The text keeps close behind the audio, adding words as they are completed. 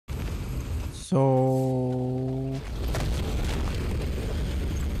So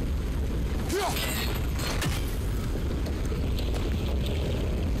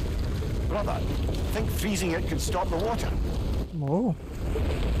Brother, think freezing it could stop the water? oh,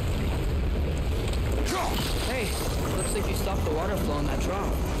 Hey, looks like you stopped the water flow in that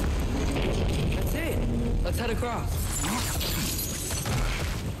trough. That's it. Let's head across.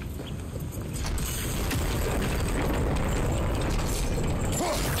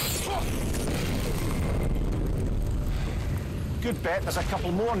 Good bet there's a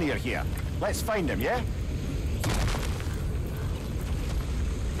couple more near here. Let's find them, yeah?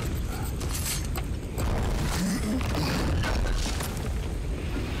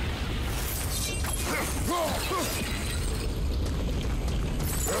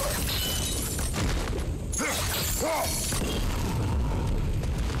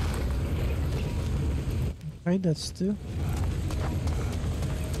 right, that's two.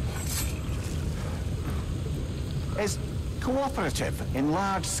 Is cooperative in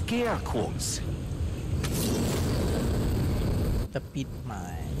large scare quotes. The pit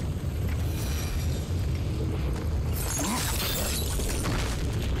mine.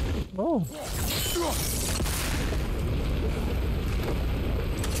 Oh.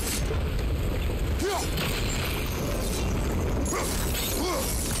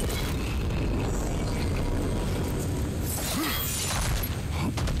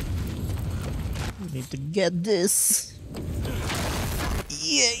 We need to get this.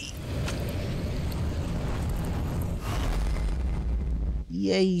 Yay!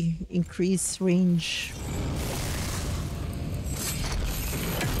 Yay! Increase range.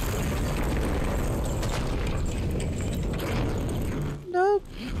 No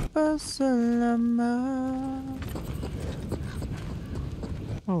pasalama.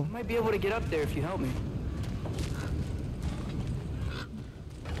 Oh. I might be able to get up there if you help me.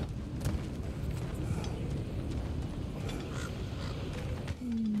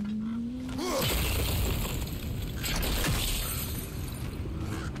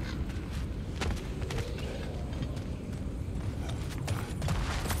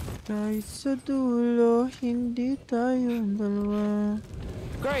 Kahit sa dulo, hindi tayo dalawa.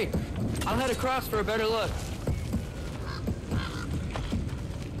 Great. I'll head across for a better look.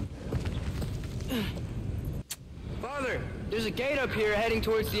 Father, there's a gate up here heading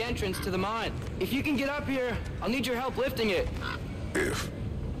towards the entrance to the mine. If you can get up here, I'll need your help lifting it. If.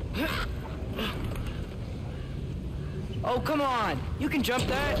 Oh, come on. You can jump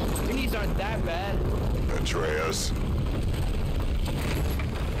that. Your knees aren't that bad. Atreus.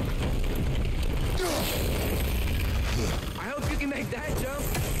 I hope you can make that jump.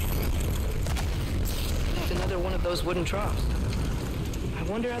 It's another one of those wooden troughs. I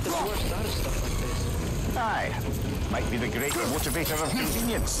wonder how the dwarves thought of stuff like this. Aye, might be the great motivator of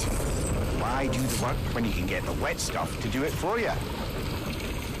convenience. Why do the work when you can get the wet stuff to do it for you?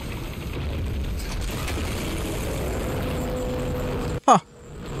 Huh.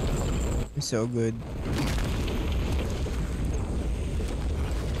 So good.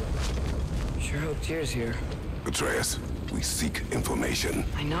 Sure hope Tyr's here. Atreus, we seek information.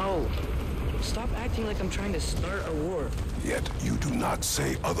 I know. Stop acting like I'm trying to start a war. Yet you do not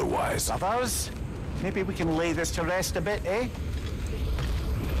say otherwise. Others? Maybe we can lay this to rest a bit, eh?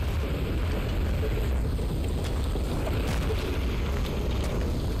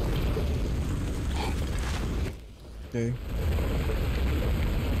 Okay.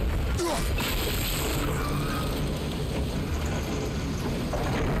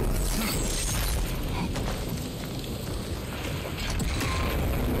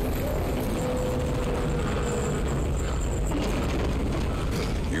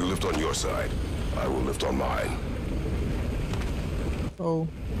 You lift on your side. I will lift on mine. Oh.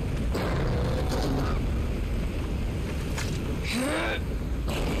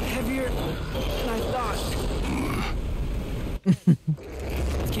 Heavier than I thought.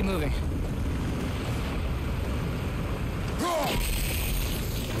 Let's keep moving.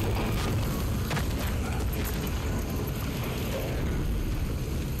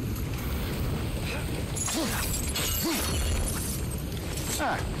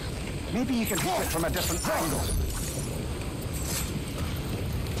 Ah, maybe you can hit it from a different angle.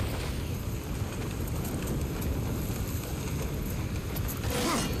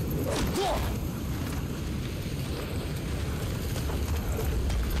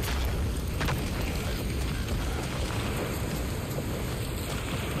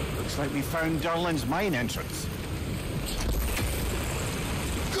 Looks like we found Durlin's mine entrance.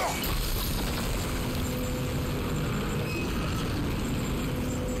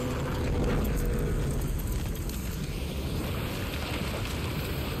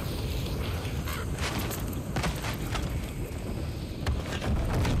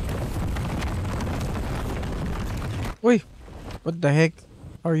 Oi, what the heck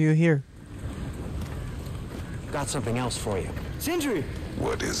are you here? Got something else for you. Sindri!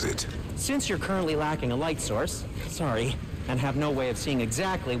 What is it? Since you're currently lacking a light source, sorry, and have no way of seeing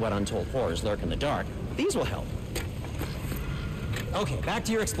exactly what untold horrors lurk in the dark, these will help. Okay, back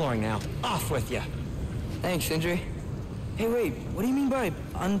to your exploring now. Off with you. Thanks, Sindri. Hey, wait, what do you mean by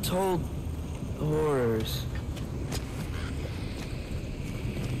untold horrors?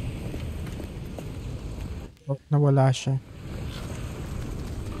 Oh, nawala siya.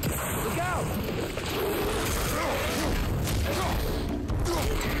 Look out!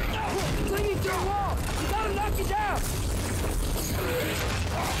 Clinging to a wall! You gotta knock it down!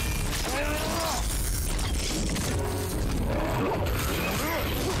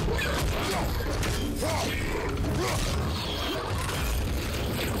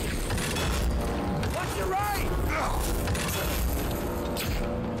 Watch your right!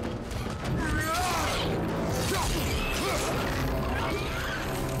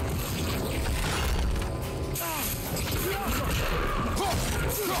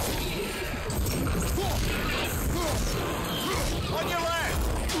 On your left!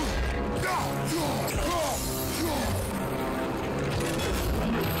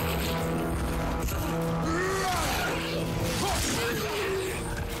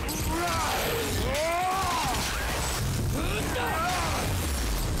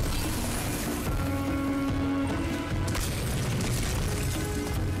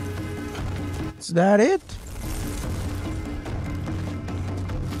 Is that it?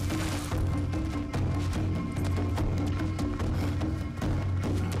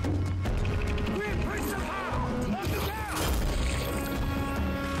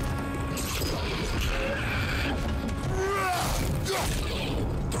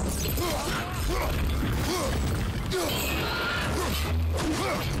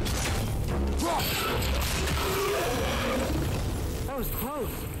 That was close.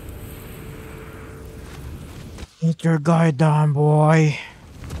 Get your guard down, boy.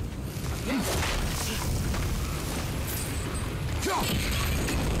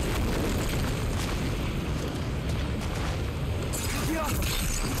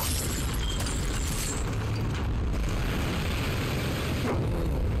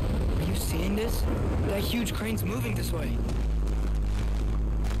 Are you seeing this? That huge crane's moving this way.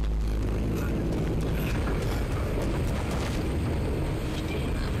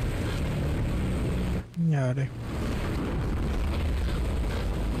 Nangyari.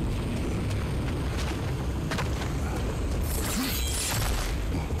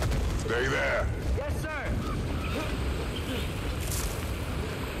 Stay there. Yes, sir.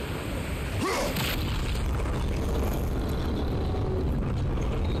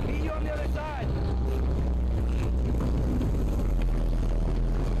 Meet you on the other side.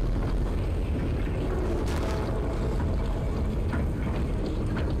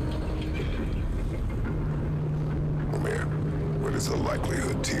 What is the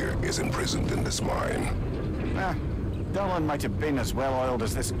likelihood Tyr is imprisoned in this mine? Dylan might have been as well oiled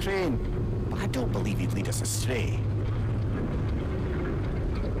as this crane, but I don't believe he'd lead us astray.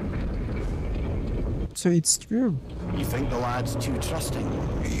 So it's true. You think the lad's too trusting?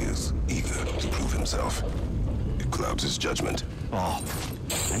 He is eager to prove himself. It clouds his judgment. Oh,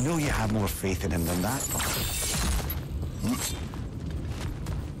 I know you have more faith in him than that.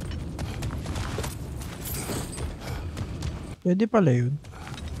 Pwede pala yun.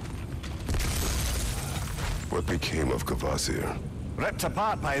 What became of Kvasir? Ripped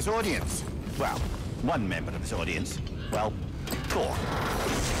apart by his audience. Well, one member of his audience. Well, four.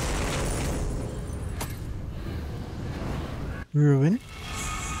 Ruin.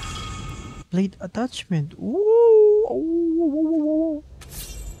 Plate attachment. Ooh.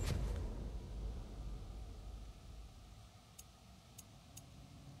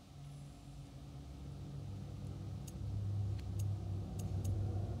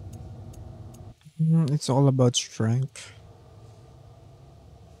 It's all about strength.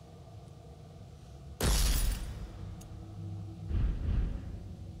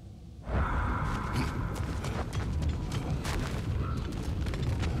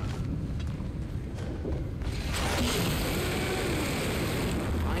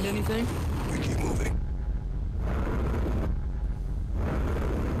 Find anything? We keep moving.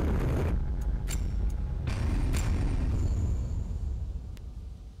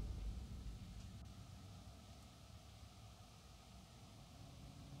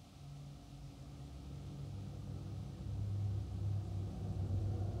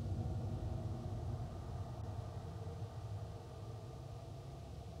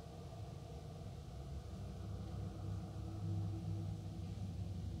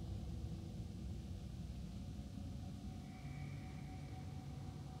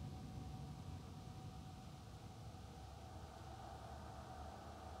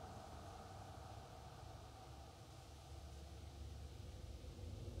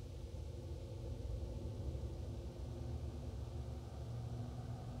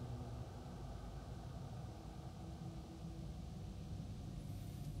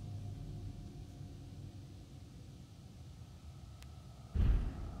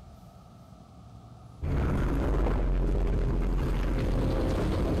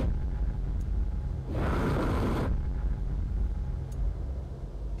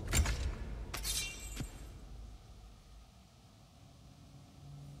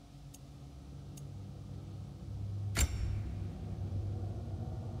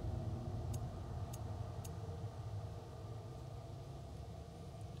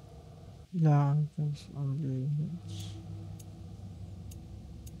 Lanterns on bridge.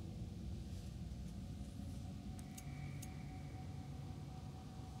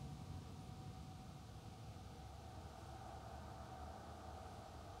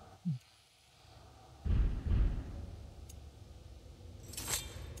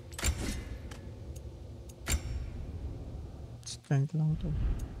 Strength lang to.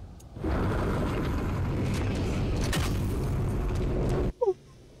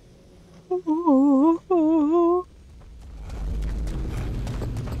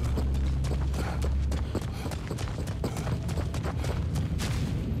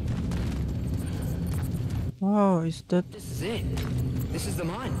 Wow, is that... This is it. This is the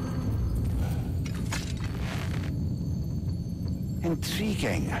mine.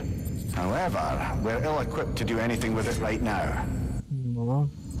 Intriguing. However, we're ill-equipped to do anything with it right now. No.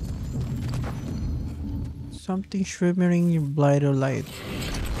 Something shimmering in brighter light.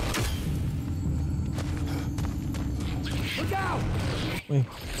 Look out! Wait.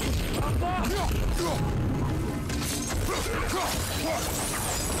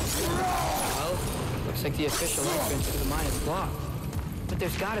 Well, looks like the official entrance to the mine is blocked. But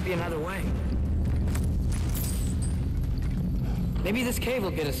there's gotta be another way. Maybe this cave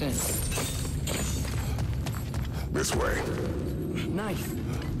will get us in. This way. Nice.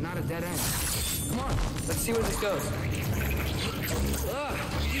 Not a dead end. Come on, let's see where this goes. Ugh,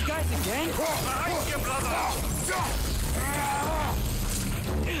 you guys again?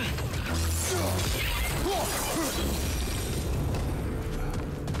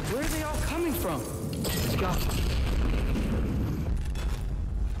 Where are they all coming from? Let's go.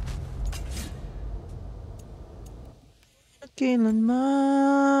 Kailanman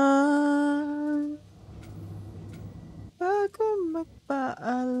bago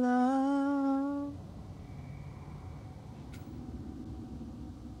magpaalam,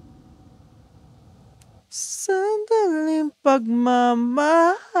 sandaling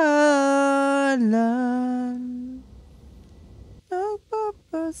pagmamahalan,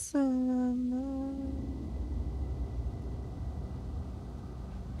 nagpapasalamat.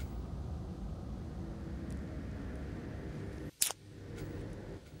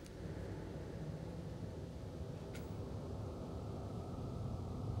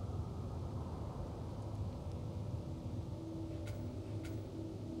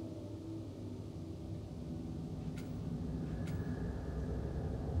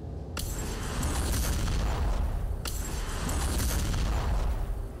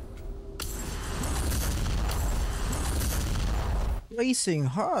 Racing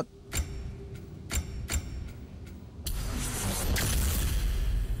hot.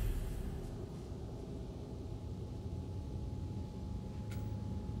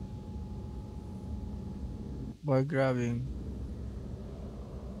 Bar grabbing.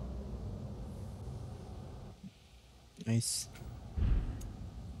 Nice.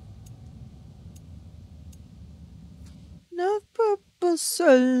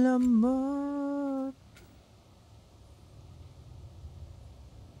 Nagpapasalamat.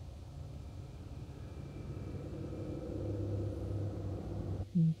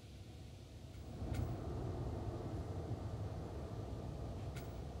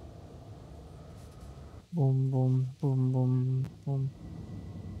 Boom, boom, boom, boom, boom.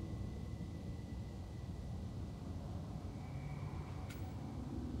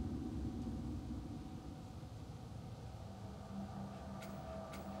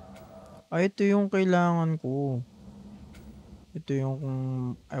 Ay, ito yung kailangan ko. Ito yung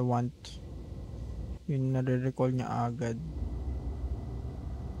kung I want. Yung nare-recall niya agad.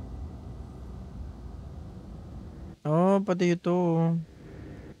 Oh, pati ito.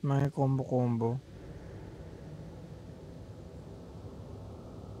 May combo-combo.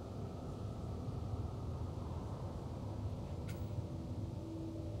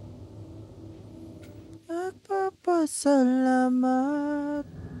 Nagpapasalamat.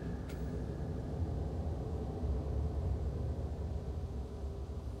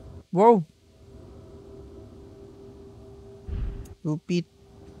 Wow! Lupit.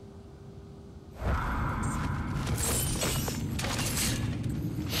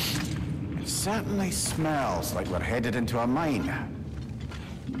 It certainly smells like we're headed into a mine.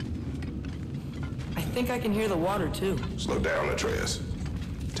 I think I can hear the water too. Slow down, Atreus.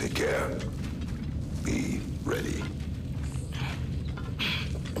 Take care. Be ready.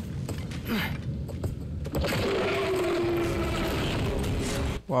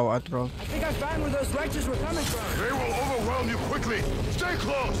 Wow, Atro. I think I found where those righteous were coming from. They will overwhelm you quickly. Stay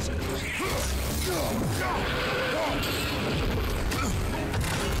close.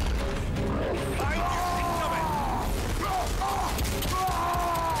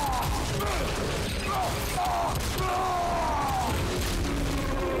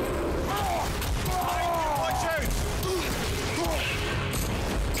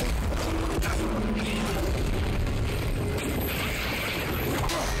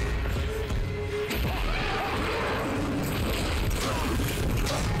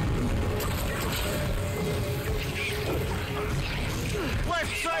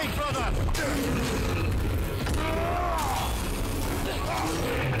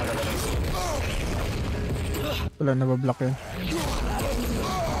 Wala, nabablock yun.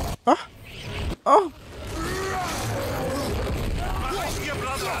 Ah! Oh!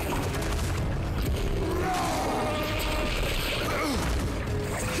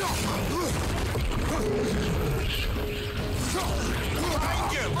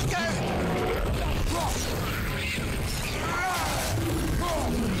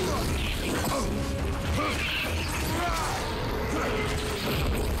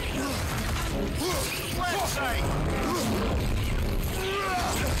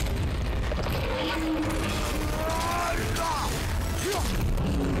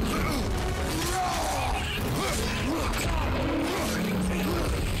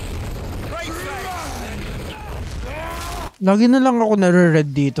 Lagi na lang ako nare-red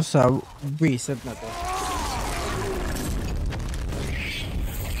dito sa reset na to.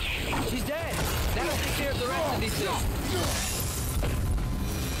 She's dead. That'll take care of the rest of these things.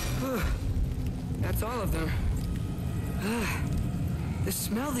 That's all of them. The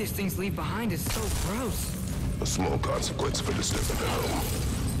smell these things leave behind is so gross. A small consequence for disturbing their home.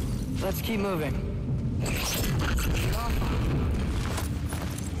 Let's keep moving.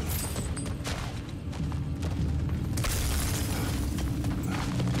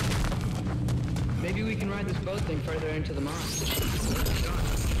 Maybe we can ride this boat thing further into the mine.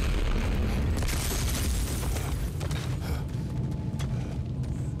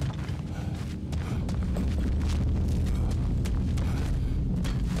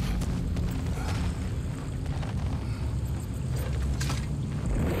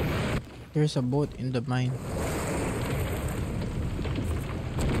 There's a boat in the mine.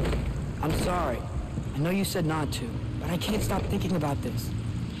 I'm sorry. I know you said not to, but I can't stop thinking about this.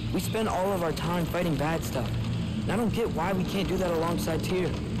 We spend all of our time fighting bad stuff. And I don't get why we can't do that alongside Tyr.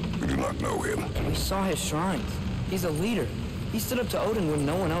 We do not know him. We saw his shrines. He's a leader. He stood up to Odin when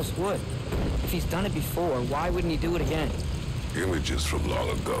no one else would. If he's done it before, why wouldn't he do it again? Images from long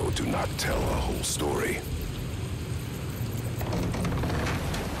ago do not tell a whole story.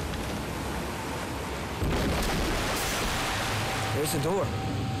 There's a door.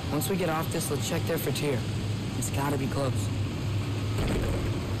 Once we get off this, let's check there for Tyr. It's gotta be close.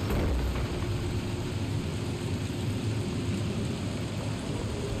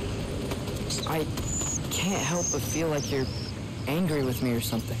 I can't help but feel like you're angry with me or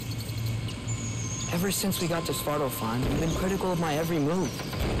something. Ever since we got to Svartalfheim, you've been critical of my every move.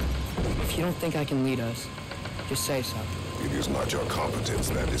 If you don't think I can lead us, just say so. It is not your competence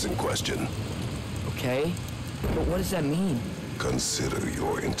that is in question. Okay? But what does that mean? Consider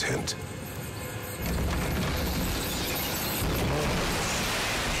your intent.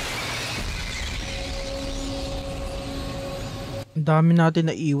 Ang dami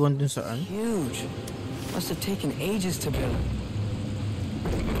natin na iwan dun saan. Huge. Must have taken ages to build.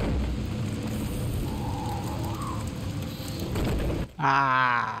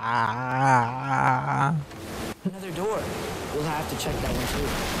 Another door. We'll have to check that one too.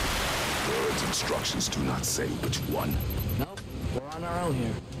 Bird's instructions do not say which one. Nope. We're on our own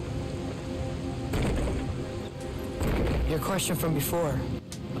here. Your question from before,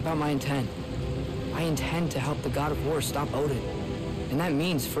 about my intent. I intend to help the God of War stop Odin. And that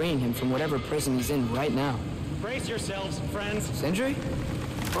means freeing him from whatever prison he's in right now. Brace yourselves, friends. Sindri?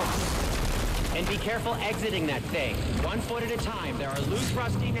 And be careful exiting that thing. 1 foot at a time. There are loose,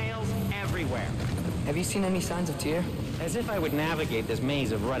 rusty nails everywhere. Have you seen any signs of Tyr? As if I would navigate this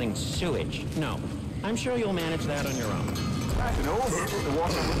maze of running sewage. No. I'm sure you'll manage that on your own. I don't know. The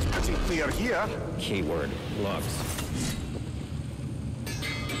water looks pretty clear here. Keyword, looks.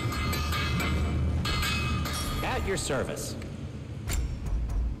 At your service.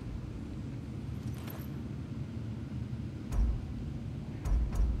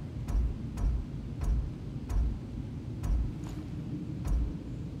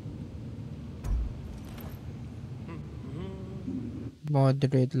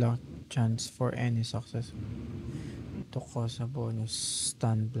 Moderate luck chance for any success to cause a bonus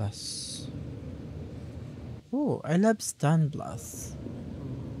stun blast. Oh, I love stun blast.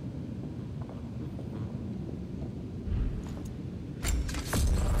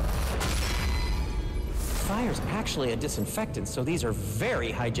 Fire's actually a disinfectant, so these are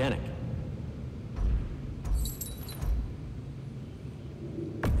very hygienic.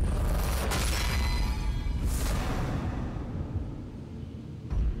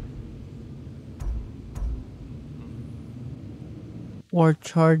 Or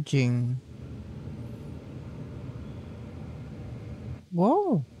charging.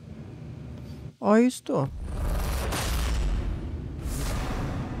 Wow. Ayos to.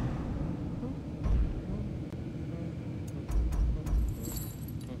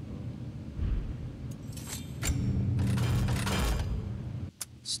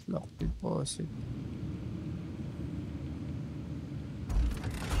 It's locked deposit.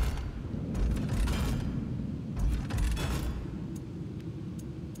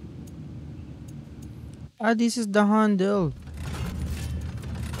 Ah, this is the handle.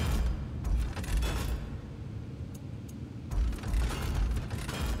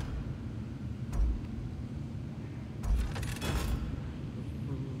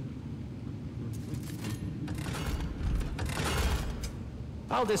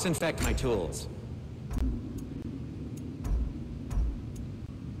 I'll disinfect my tools.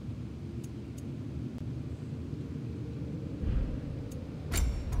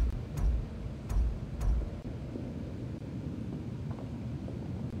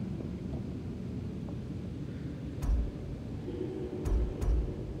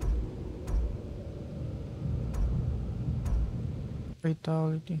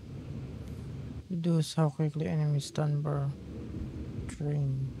 Fatality. Reduce how quickly enemies stun bar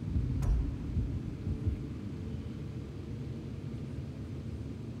drain.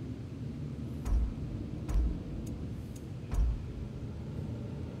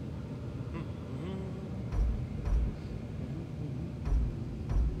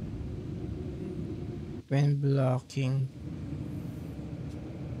 When blocking,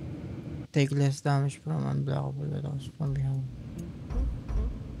 take less damage from unblockable attacks from behind.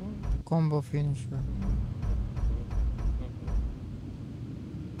 Combo finisher.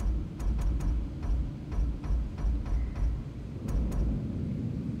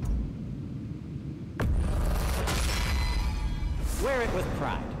 Wear it with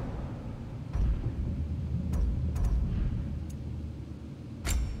pride.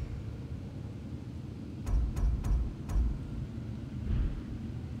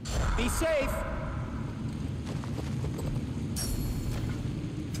 Be safe.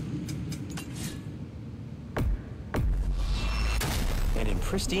 And in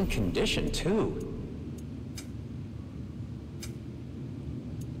pristine condition, too.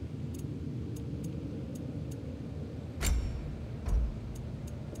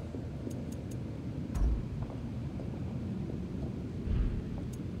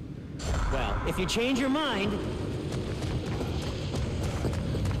 Well, if you change your mind...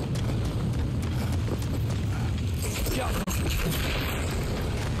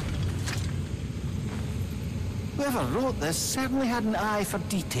 Whoever wrote this certainly had an eye for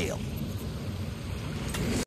detail.